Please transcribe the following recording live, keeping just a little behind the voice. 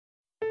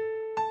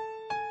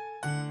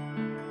3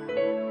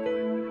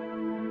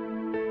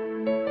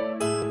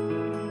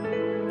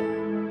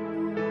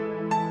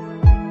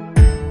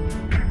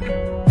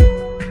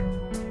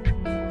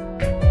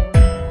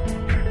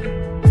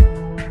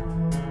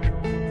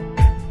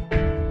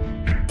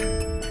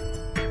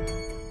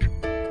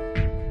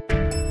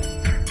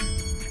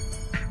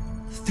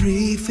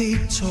 feet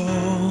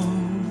tall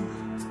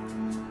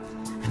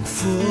and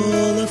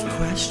full of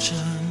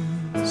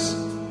questions.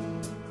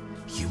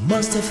 You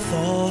must have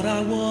thought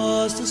I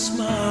was the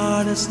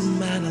smartest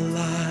man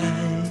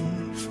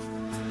alive,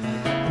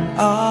 and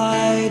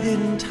I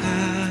didn't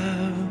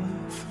have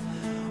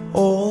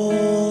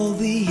all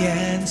the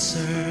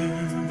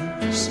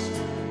answers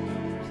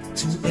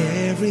to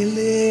every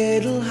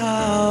little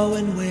how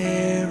and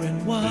where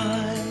and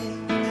why.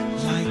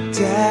 Like,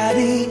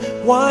 Daddy,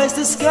 why is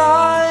the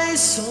sky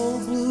so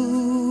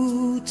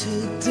blue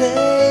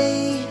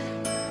today?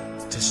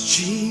 Does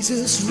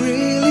Jesus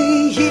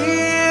really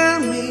hear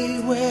me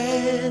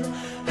when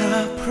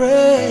I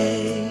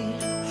pray?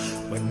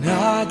 When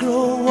I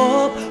grow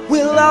up,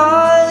 will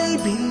I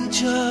be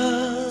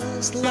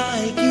just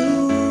like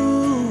you?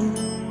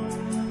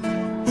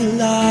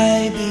 Will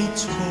I be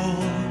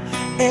tall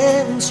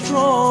and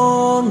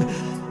strong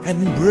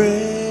and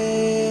brave?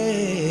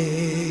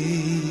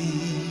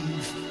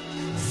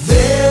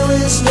 There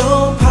is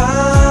no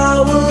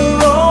power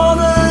on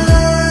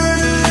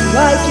earth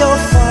like your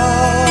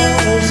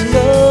Father's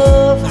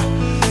love,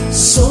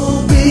 so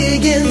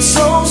big and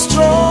so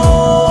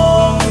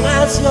strong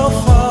as your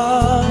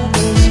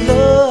Father's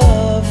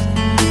love.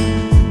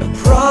 A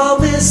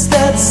promise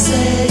that's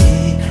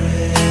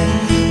sacred,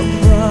 a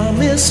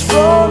promise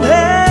from heaven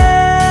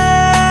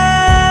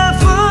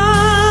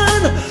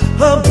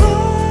above.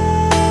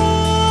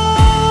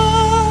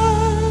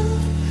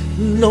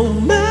 No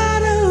matter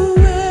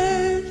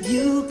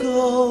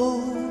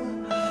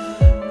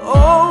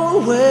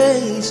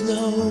always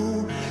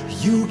know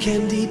you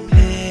can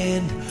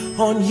depend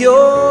on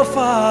your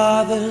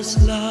Father's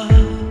love,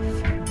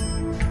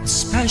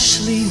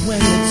 especially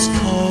when it's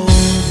cold,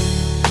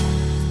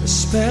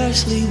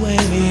 especially when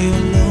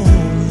you're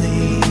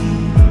lonely,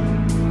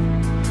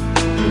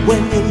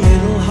 when your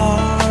little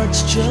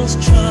heart's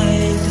just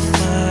trying to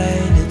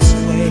find its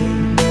way.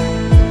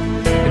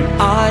 And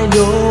I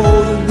know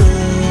the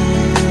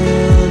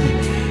world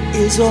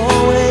is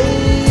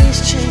always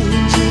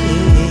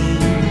changing,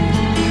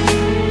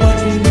 but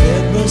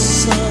remember,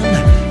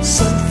 son,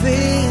 some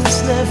things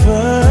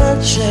never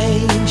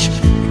change.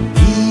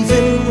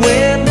 Even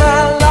when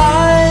my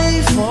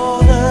life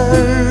on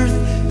earth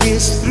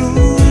is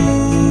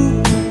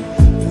through,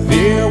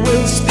 there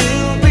will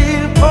still be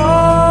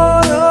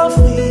part of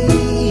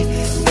me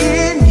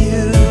in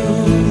you.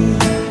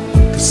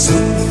 'Cause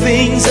some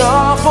things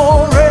are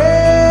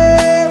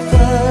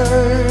forever,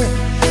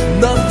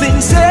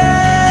 nothing's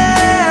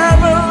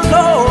ever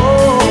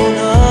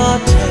gonna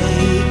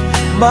take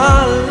my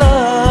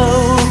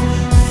love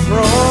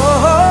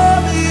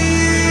from you.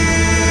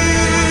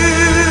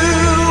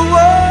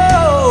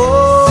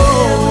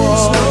 There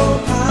is no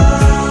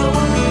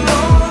power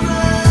on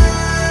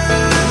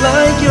earth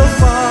like your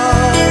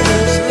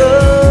Father's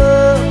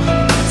love,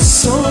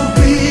 so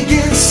big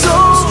and so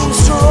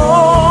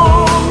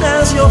strong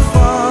as your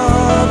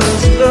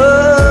Father's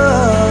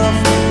love.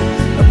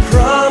 A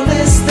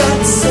promise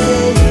that's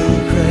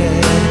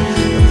sacred,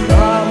 a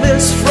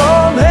promise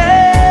from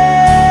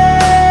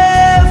heaven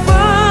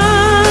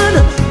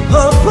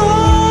above.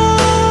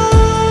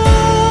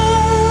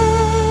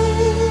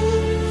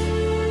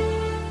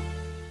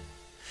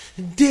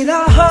 Did I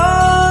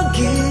hug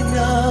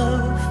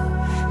enough?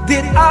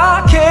 Did I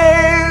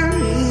care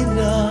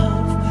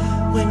enough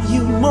when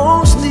you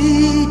most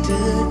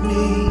needed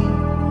me?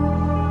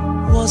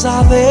 Was I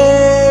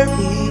there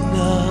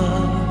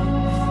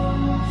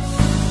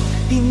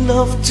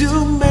enough to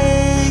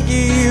make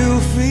you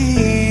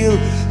feel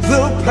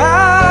the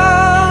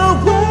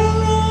power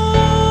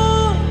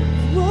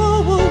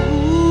of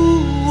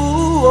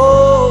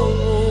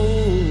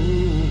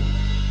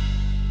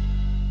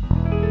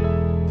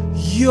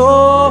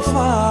your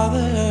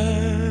Father's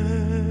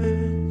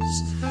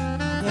love?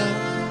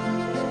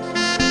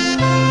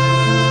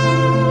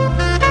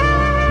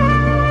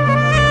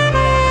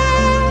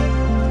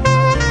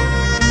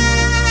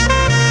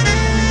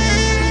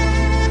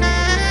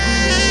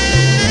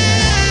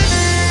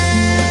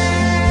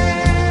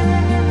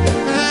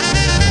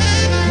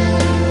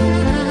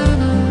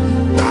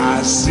 I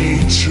see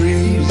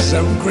trees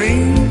of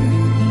green,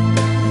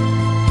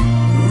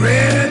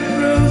 red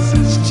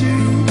roses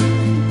too.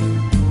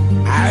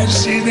 I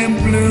see them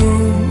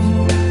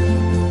bloom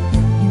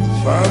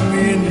for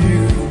me and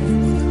you,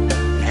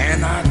 and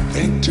I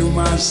think to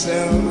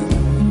myself,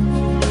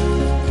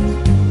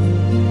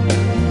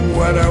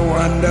 what a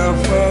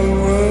wonderful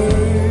world.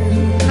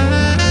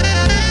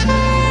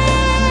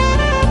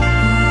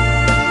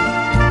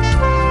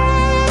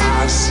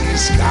 I see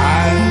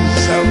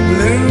skies of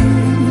blue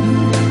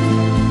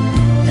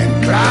and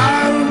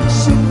clouds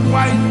of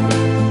white,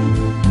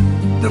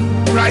 the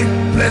bright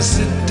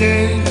blessed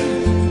day,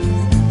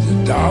 the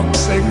dark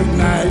sacred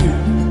night,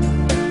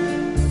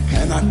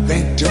 and I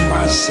think to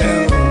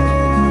myself,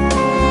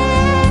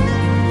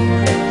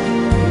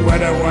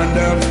 what a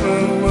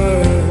wonderful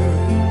world.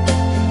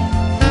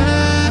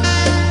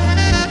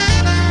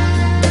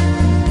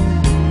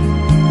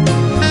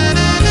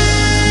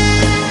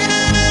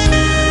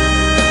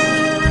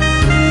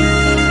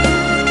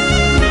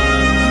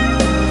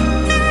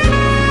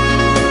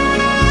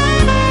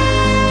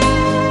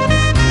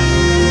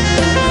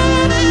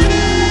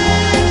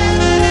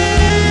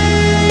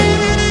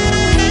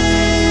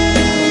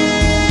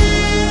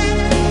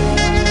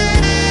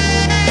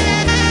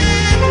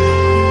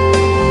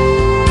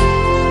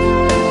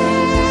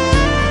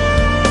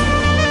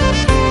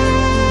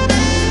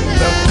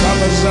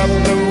 Of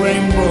the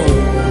rainbow,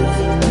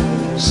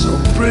 so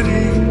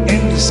pretty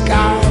in the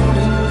sky,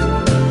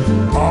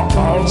 are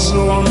also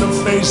on the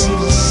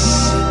faces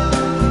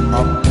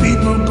of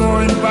people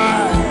going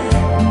by.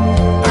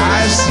 I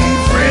see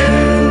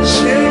friends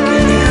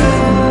shaking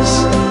hands,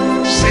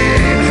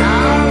 saying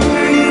how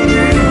do you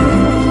do.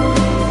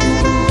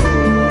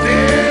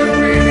 They're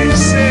really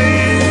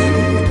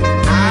saying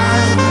I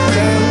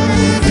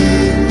love you.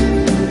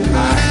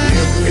 I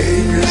hear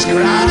babies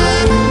cry,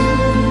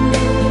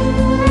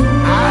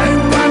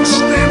 watch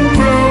them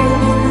grow.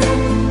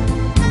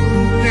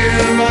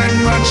 They'll learn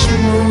much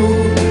more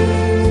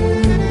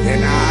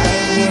than I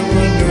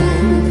ever knew.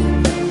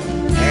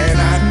 And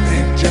I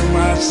think to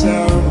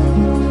myself,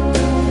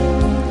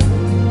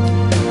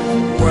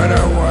 what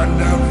a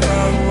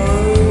wonderful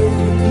world.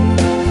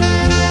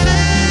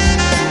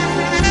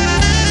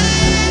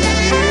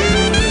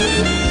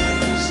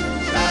 Yes,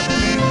 I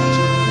think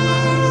to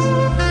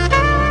myself.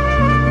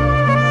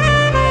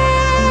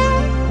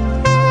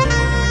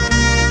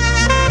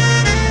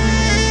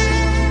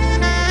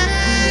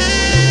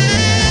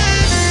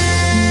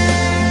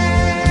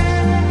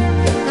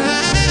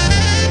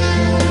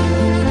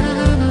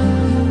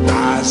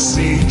 I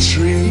see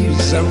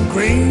trees of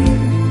green,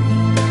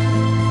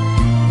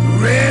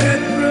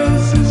 red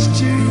roses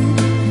too.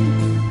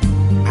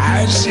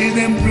 I see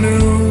them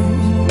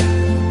bloom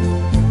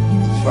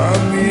for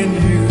me and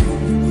you.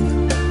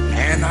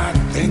 And I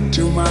think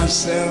to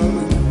myself,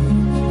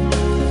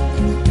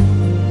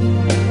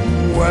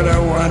 what a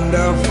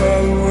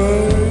wonderful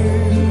world.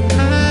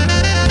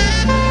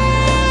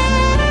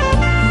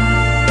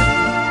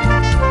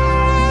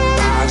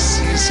 I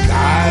see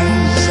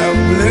skies of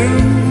blue,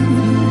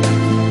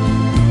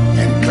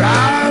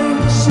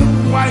 clouds of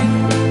white,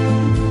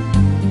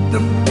 the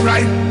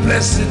bright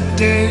blessed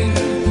day,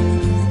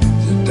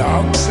 the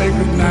dark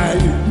sacred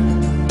night.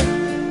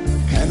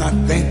 And I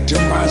think to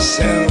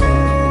myself,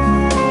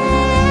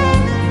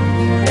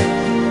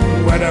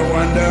 what a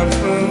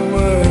wonderful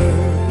world.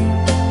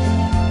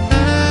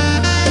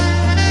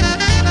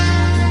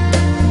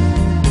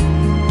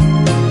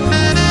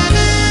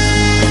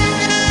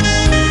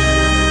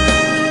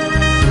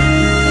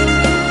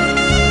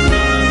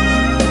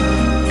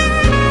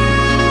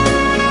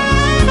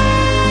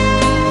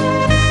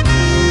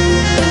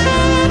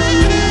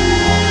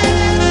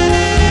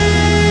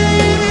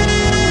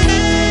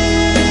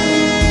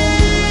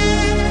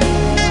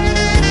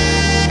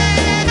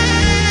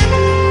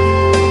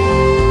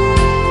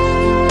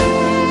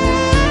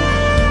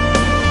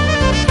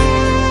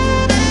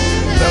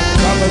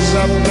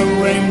 Of the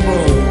rainbow,